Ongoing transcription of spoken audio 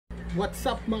What's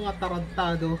up mga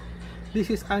tarantado?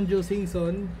 This is Anjo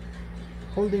Singson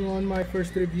holding on my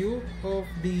first review of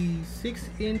the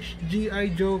 6-inch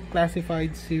G.I. Joe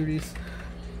Classified Series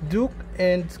Duke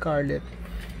and Scarlet.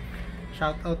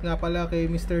 Shoutout nga pala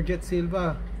kay Mr. Jet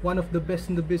Silva, one of the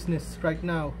best in the business right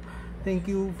now.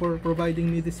 Thank you for providing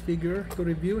me this figure to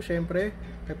review. Syempre,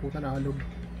 ay puta nakalog.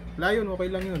 Wala yun, okay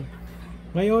lang yun.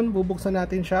 Ngayon, bubuksan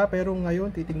natin siya, pero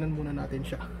ngayon, titingnan muna natin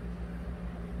siya.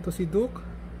 Ito si Duke.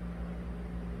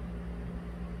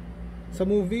 Sa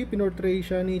movie, pinortray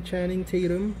siya ni Channing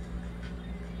Tatum,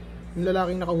 yung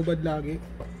lalaking nakahubad lagi.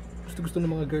 Gusto ng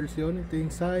mga girls yon. Ito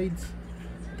yung sides,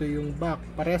 ito yung back.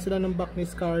 Pareha sila ng back ni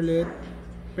Scarlet,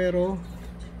 pero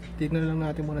tignan lang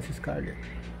natin muna si Scarlet.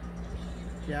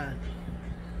 Yan.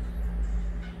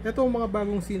 Ito ang mga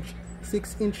bagong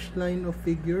 6-inch line of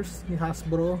figures ni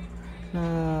Hasbro na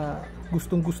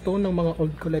gustong-gusto ng mga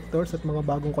old collectors at mga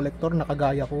bagong collector na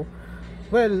kagaya ko.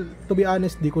 Well, to be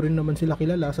honest, di ko rin naman sila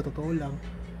kilala, sa totoo lang.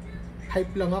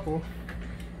 Hype lang ako.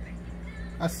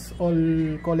 As all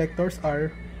collectors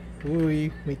are. Uy,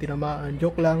 may tinamaan.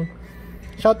 Joke lang.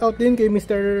 Shoutout din kay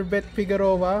Mr. Bet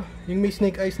Figueroa. Yung may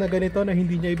snake eyes na ganito na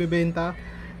hindi niya ibebenta.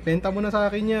 Benta mo na sa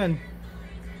akin yan.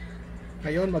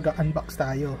 Ngayon, mag-unbox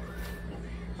tayo.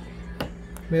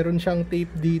 Meron siyang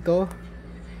tape dito.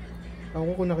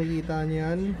 Ako kung nakikita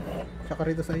niyan. Tsaka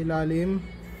rito sa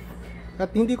ilalim.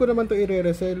 At hindi ko naman to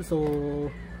i-resell, so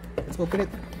let's open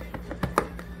it.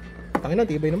 Tangina,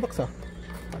 tibay ng box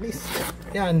Alis.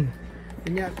 Yan.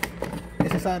 Yan.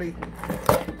 Necessary.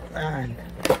 Yan.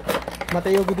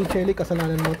 Mateo Gudicelli,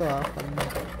 kasalanan mo to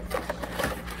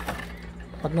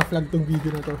Pag na-flag tong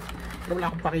video na to. Wala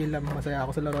akong pakialam. Masaya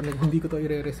ako sa laro. Hindi ko to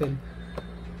i-resell.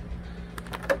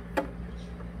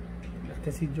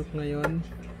 Natin si Duke ngayon.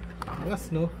 Angas,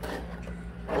 no?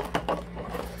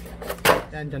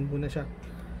 Yan, dyan muna siya.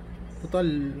 Total,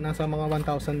 nasa mga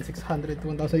 1,600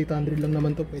 to 1,800 lang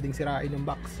naman to. Pwedeng sirain yung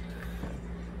box.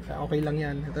 Kaya okay lang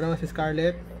yan. Ito naman si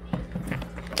Scarlet.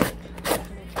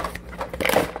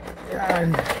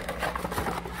 Yan.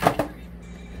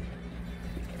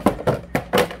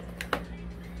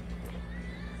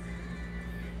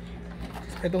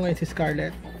 Ito ngayon si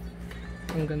Scarlet.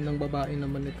 Ang gandang babae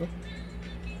naman ito.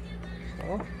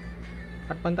 Oo.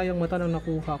 At pantay ang mata na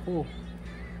nakuha ko.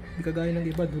 Hindi kagaya ng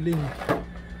iba, duling.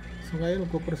 So ngayon,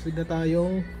 magpo-proceed na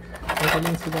tayong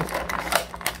pagkaling sila.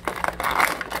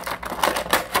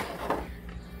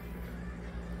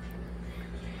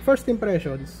 First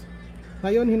impressions.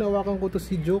 Ngayon, hinawakan ko to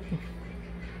si Duke.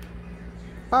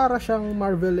 Para siyang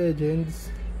Marvel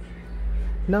Legends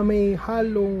na may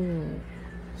halong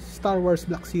Star Wars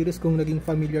Black Series, kung naging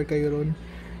familiar kayo ron.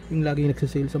 Yung laging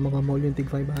nagsasale sa mga mall, yung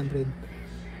tig 500.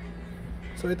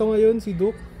 So ito ngayon si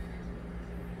Duke.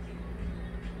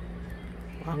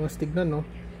 Angas tignan, no?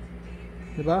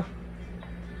 Diba?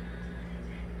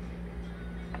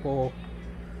 Oo.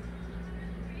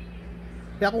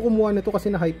 Kaya ako kumuha nito kasi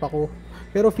na-hype ako.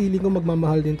 Pero feeling ko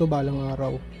magmamahal din to balang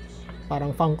araw.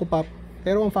 Parang Funko Pop.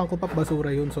 Pero ang Funko Pop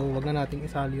basura yun. So wag na nating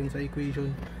isali yun sa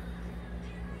equation.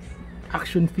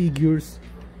 Action figures.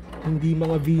 Hindi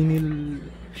mga vinyl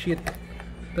shit.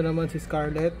 Ito naman si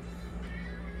Scarlet.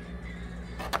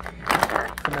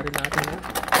 Sama rin natin, ha?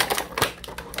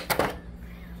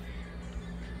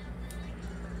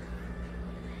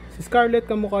 Scarlet,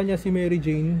 kamukha niya si Mary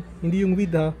Jane. Hindi yung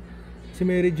Weed, ha. Si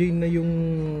Mary Jane na yung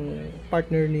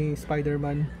partner ni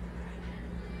Spider-Man.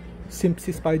 Simp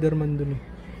si Spider-Man dun eh.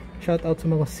 Shout out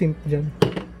sa mga simp dyan.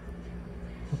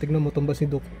 Tignan mo, tumba si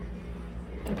Duke.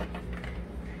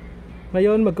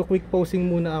 Ngayon, magka-quick posing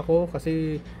muna ako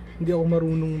kasi hindi ako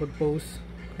marunong mag-pose.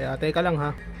 Kaya teka lang,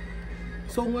 ha.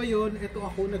 So ngayon, ito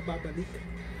ako nagbabalik.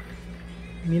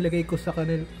 Nilagay ko sa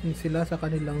sila sa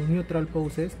kanilang neutral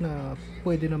poses na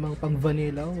pwede namang pang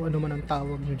vanilla o ano man ang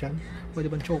tawag nyo dyan. Pwede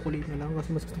bang chocolate na lang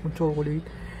kasi mas gusto kong chocolate.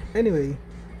 Anyway,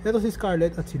 ito si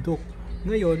Scarlet at si Duke.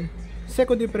 Ngayon,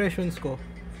 second impressions ko,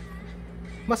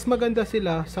 mas maganda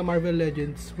sila sa Marvel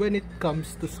Legends when it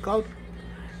comes to scout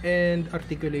and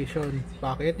articulation.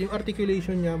 Bakit? Yung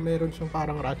articulation niya, meron siyang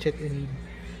parang ratchet and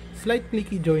slight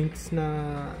clicky joints na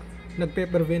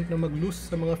nagpe-prevent na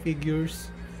mag-loose sa mga figures.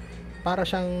 Para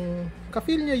siyang,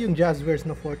 ka-feel niya yung Jazzwares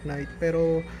na Fortnite,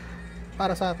 pero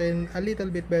para sa akin, a little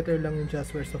bit better lang yung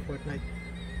Jazzwares na Fortnite.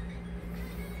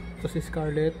 So si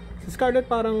Scarlet. Si Scarlet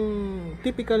parang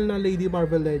typical na Lady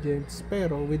Marvel Legends,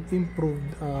 pero with improved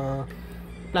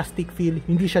plastic feel.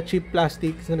 Hindi siya cheap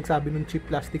plastic. Kasi nagsabi nung cheap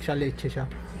plastic siya, leche siya.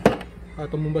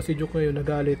 Tumumba si Duke ngayon,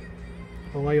 nagalit.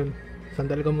 O ngayon,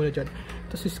 sandal ka muna dyan.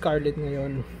 Ito si Scarlet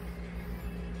ngayon.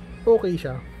 Okay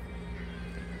siya.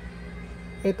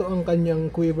 ito ang kanyang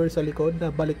quiver sa likod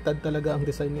na baliktad talaga ang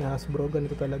design ni Hasbro.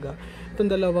 Ganito talaga. Itong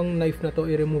dalawang knife na to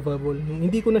i-removable.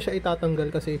 Hindi ko na siya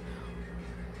itatanggal kasi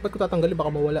pag ko tatanggalin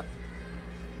baka mawala.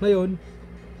 Ngayon,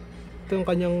 ito yung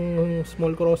kanyang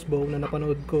small crossbow na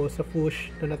napanood ko sa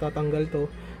push na natatanggal to.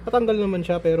 Natanggal naman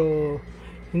siya pero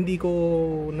hindi ko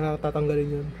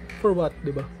natatanggalin yun. For what,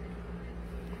 diba?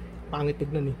 Pangit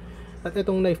tignan eh. At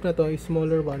itong knife na to ay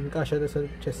smaller one, kasya na sa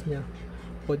chest niya.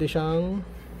 Pwede siyang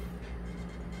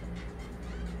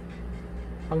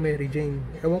pang Mary Jane.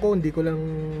 Ewan ko, hindi ko lang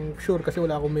sure kasi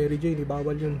wala akong Mary Jane,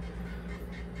 bawal yun.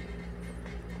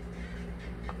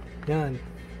 Yan.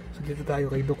 So dito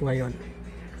tayo kay Duke ngayon.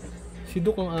 Si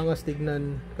Duke ang angas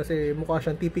tignan kasi mukha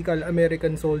siyang typical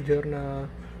American soldier na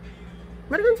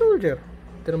American soldier.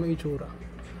 Ito naman itsura.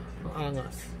 Ang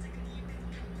angas.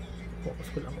 Focus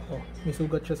ko lang. Oh, may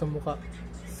sugat siya sa mukha.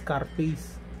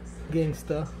 Scarface.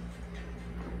 Gangsta.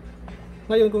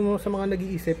 Ngayon kung sa mga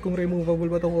nag-iisip kung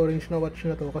removable ba tong orange na watch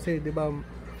na to kasi 'di ba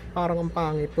parang ang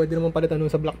pangit. Pwede naman palitan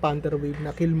nun sa Black Panther wave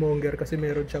na Killmonger kasi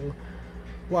meron siyang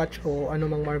watch o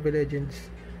anumang Marvel Legends.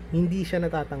 Hindi siya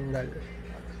natatanggal.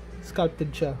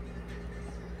 Sculpted siya.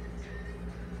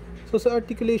 So sa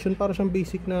articulation para siyang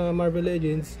basic na Marvel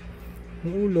Legends.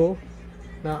 Yung ulo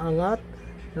naangat,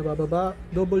 nabababa,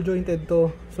 double jointed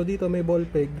to. So dito may ball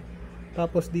peg.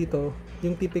 Tapos dito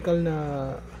yung typical na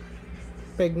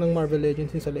peg ng Marvel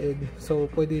Legends yung sa leeg. So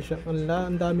pwede siya,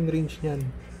 ang daming range niyan.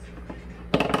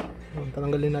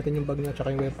 Tatanggalin natin yung bag niya at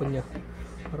yung weapon niya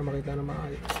para makita na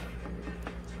maayos.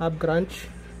 Ab crunch.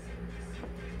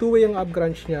 Two-way ang ab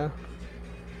crunch niya.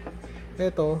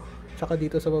 Ito, tsaka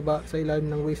dito sa baba, sa ilalim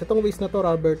ng waist. Itong waist na to,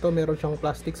 rubber to, meron siyang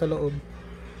plastic sa loob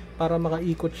para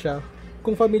makaikot siya.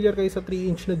 Kung familiar kayo sa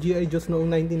 3-inch na G.I. Joes noong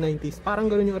 1990s, parang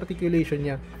ganoon yung articulation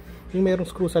niya. Yung merong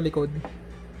screw sa likod.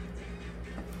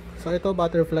 So ito,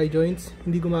 butterfly joints.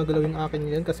 Hindi gumagalaw yung akin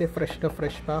yan kasi fresh na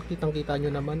fresh pa. Kitang kita nyo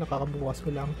naman, nakakabukas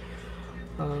ko lang.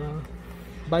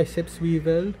 Bicep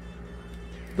swivel.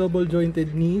 Double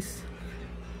jointed knees.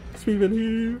 Swivel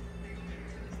here.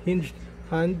 Hinged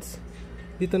hands.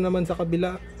 Dito naman sa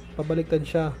kabila, pabaliktad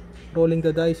siya. Rolling the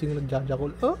dice, yung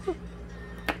nagjajakol. Oh!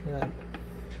 Yan.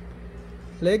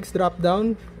 Legs drop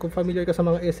down. Kung familiar ka sa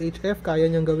mga SHF, kaya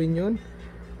niyang gawin yun.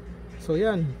 So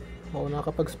yan. O,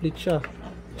 nakapag-split siya.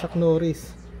 Chuck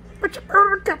Norris.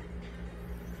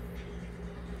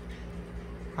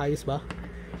 Ayos ba?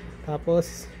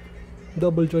 Tapos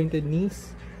double jointed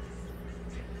knees.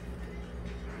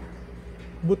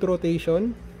 Boot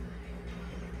rotation.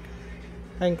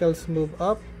 Ankles move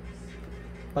up.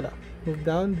 Wala. Move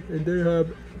down. And there you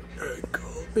have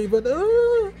ankle pivot.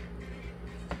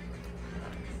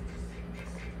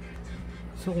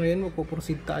 So ngayon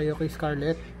magpo-proceed tayo kay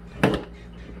Scarlet.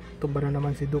 Tumba na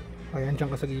naman si Duke. Ayan, dyan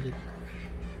ka sa gilid.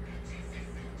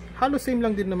 Halos same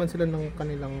lang din naman sila ng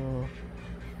kanilang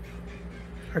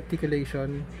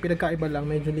articulation. Pinagkaiba lang,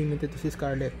 medyo limited to si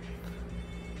Scarlet.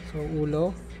 So,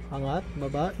 ulo, angat,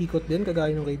 baba, ikot din,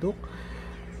 kagaya ng kay Duke.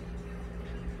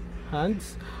 Hands,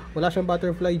 wala siyang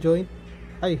butterfly joint.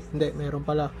 Ay, hindi, meron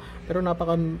pala. Pero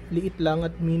napakaliit lang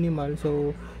at minimal,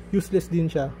 so useless din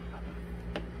siya.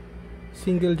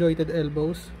 Single jointed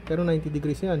elbows, pero 90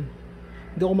 degrees yan.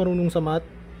 Hindi ako marunong sa math.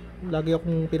 Lagi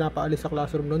akong pinapaalis sa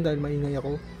classroom noon dahil maingay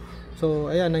ako.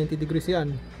 So, ayan, 90 degrees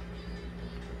yan.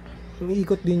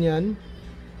 Umiikot din yan.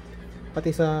 Pati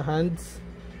sa hands.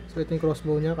 So, ito yung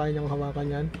crossbow niya. Kaya niyang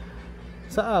hawakan yan.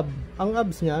 Sa ab. Ang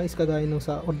abs niya is kagaya nung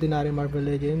sa ordinary Marvel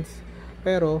Legends.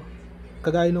 Pero,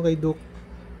 kagaya nung kay Duke,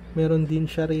 meron din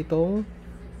siya ritong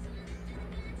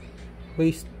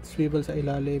waist swivel sa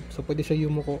ilalim. So, pwede siya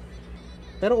yumuko.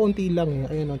 Pero, unti lang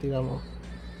eh. Ayan, unti lang mo.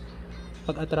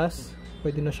 Pag atras,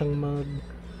 pwede na siyang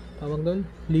tawag doon,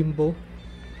 limbo.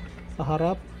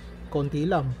 Paharap, konti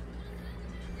lang.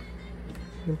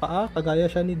 Yung paa, kagaya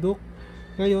siya ni Duke.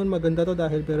 Ngayon, maganda to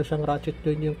dahil pero siyang ratchet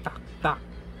joint yung tak-tak.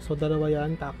 So, dalawa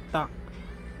yan, tak-tak.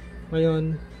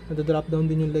 Ngayon, nado-drop down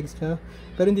din yung legs niya.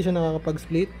 Pero hindi siya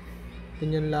nakakapag-split.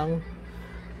 Ganyan lang.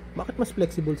 Bakit mas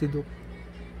flexible si Duke?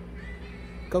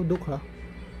 Ikaw, Duke, ha?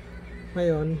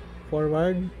 Ngayon,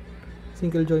 forward,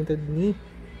 single jointed knee.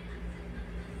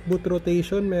 Boot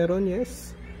rotation meron,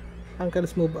 yes.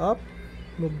 Ankles move up,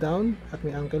 move down, at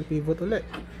may ankle pivot ulit.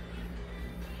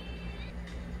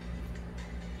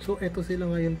 So, eto sila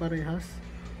ngayon parehas.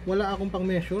 Wala akong pang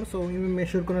measure, so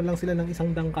i-measure ko na lang sila ng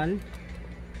isang dangkal.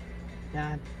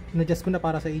 Yan. In-adjust ko na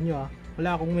para sa inyo, ah.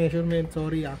 Wala akong measurement,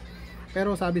 sorry, ah.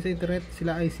 Pero sabi sa internet,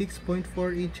 sila ay 6.4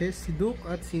 inches si Duke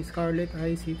at si Scarlet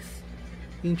ay 6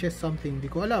 inches something. Di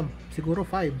ko alam. Siguro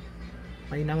 5.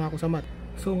 Mahina nga ako sa math.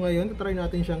 So ngayon, try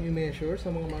natin siyang i-measure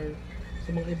sa mga sa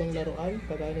mga ibang laruan,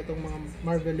 kagaya nitong mga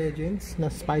Marvel Legends na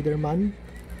Spider-Man.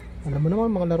 Alam mo naman,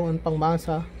 mga laruan pang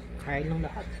masa, kaya ng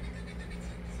lahat.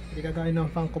 Hindi kagaya ng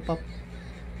Funko Pop,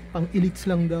 pang elites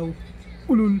lang daw.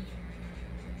 Ulul.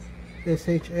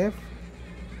 SHF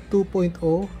 2.0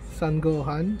 Son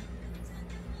Gohan,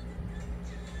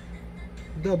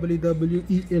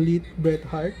 WWE Elite Bret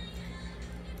Hart.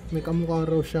 May kamukha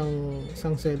raw siyang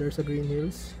isang seller sa Green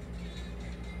Hills.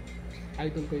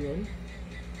 Idol ko yun.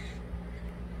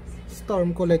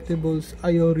 Storm Collectibles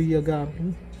Ayori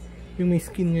Yagami, yung may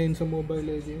skin ngayon sa Mobile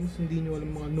Legends. Hindi nyo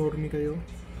alam, mga normie kayo.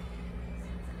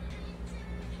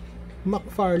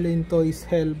 McFarlane Toys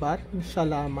Hellbat,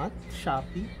 Salamat,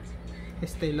 Shopee,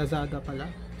 Estee Lazada pala.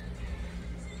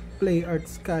 Play Art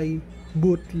Sky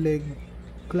Bootleg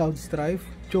Cloud Strife.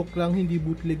 Joke lang, hindi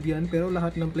bootleg yan, pero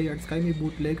lahat ng Play Art Sky may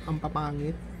bootleg, ang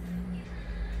papangit.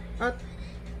 At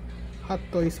Hot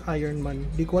Toys Iron Man.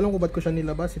 Di ko alam kung ba't ko siya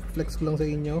nilabas, i-flex ko lang sa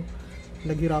inyo.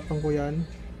 Naghirapan ko yan.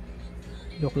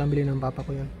 Joke lang, bilhin ng papa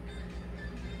ko yan.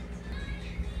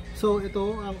 So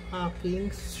ito ang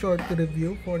aking short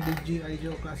review for the G.I.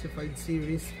 Joe Classified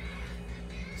Series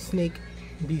Snake.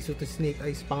 Biso to Snake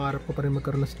Eyes. Pangarap ko pa rin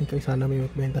magkaroon ng Snake Eyes. Sana may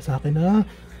magbenta sa akin na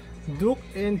Duke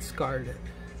and Scarlet.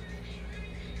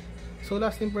 So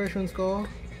last impressions ko,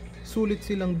 sulit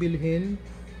silang bilhin,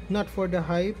 not for the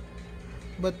hype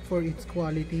but for its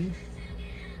quality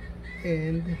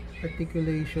and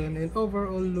articulation and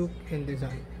overall look and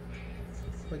design.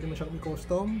 Pwede mo siyang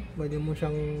i-custom, pwede mo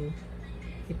siyang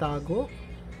itago,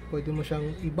 pwede mo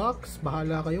siyang i-box.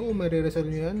 Bahala kayo kung mariresell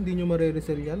nyo yan. Hindi nyo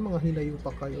mariresell yan, mga hinayo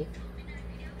pa kayo.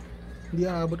 Hindi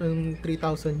aabot ng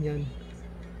 3,000 yan.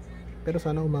 Pero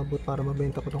sana umabot para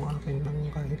mabenta ko tong akin ng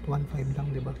kahit 1.5 lang,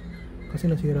 diba? Kasi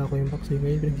nasira ko yung box eh.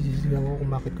 Ngayon pinagsisisihan ko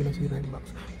kung bakit ko nasira yung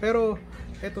box. Pero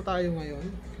eto tayo ngayon,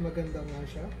 maganda nga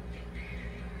siya.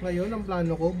 Ngayon ang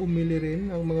plano ko, bumili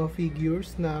rin ng mga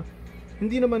figures na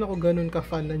hindi naman ako ganun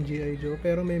ka-fan ng G.I. Joe,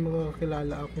 pero may mga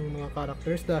kilala akong mga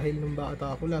characters dahil nung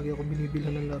bata ako, lagi ako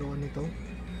binibilhan ng laruan nito.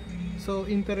 So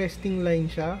interesting line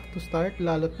siya to start,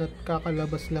 lalo't na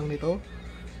kakalabas lang nito.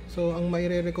 So ang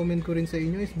maire-recommend ko rin sa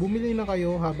inyo is bumili na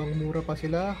kayo habang mura pa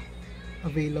sila,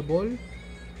 available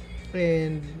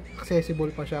and accessible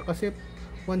pa siya, kasi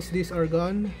once these are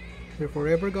gone, they're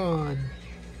forever gone.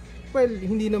 Well,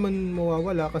 hindi naman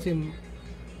mawawala kasi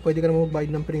pwede ka naman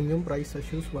magbayad ng premium price as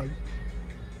usual.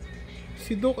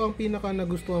 Si Duke ang pinaka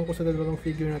nagustuhan ko sa dalawang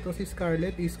figure na to. Si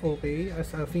Scarlet is okay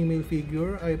as a female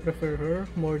figure. I prefer her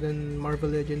more than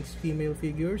Marvel Legends female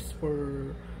figures for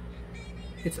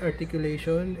its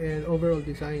articulation and overall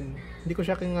design. Hindi ko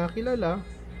siya kilala,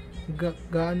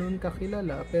 ganoon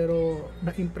kakilala, pero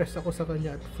na-impress ako sa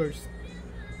kanya at first.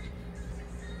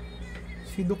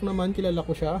 Si Duke naman, kilala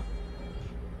ko siya.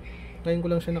 Ngayon ko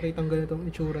lang siya nakitang ganitong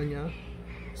itsura niya.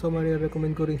 So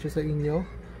marirecommend ko rin siya sa inyo.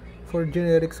 For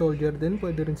generic soldier din,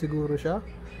 pwede rin siguro siya.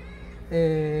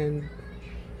 And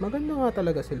maganda nga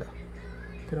talaga sila.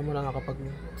 Tira mo lang kapag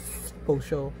post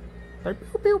show.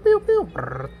 Pew pew pew.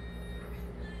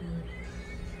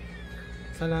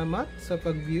 Salamat sa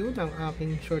pag-view ng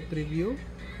aking short review.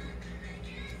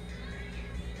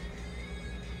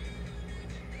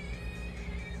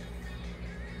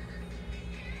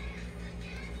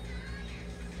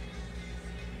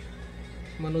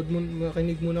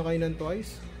 Makinig muna kayo ng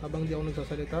twice habang di ako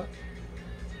nagsasalita.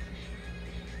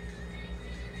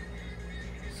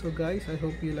 So guys, I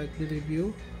hope you like the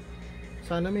review.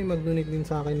 Sana may mag-donate din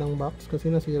sa akin ng box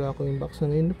kasi nasira ko yung box na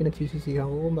ngayon. Pinagsisisihan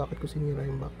ko kung bakit ko sinira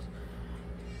yung box.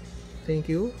 Thank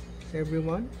you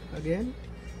everyone. Again,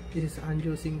 this is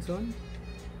Anjo Singson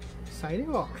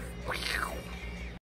signing off.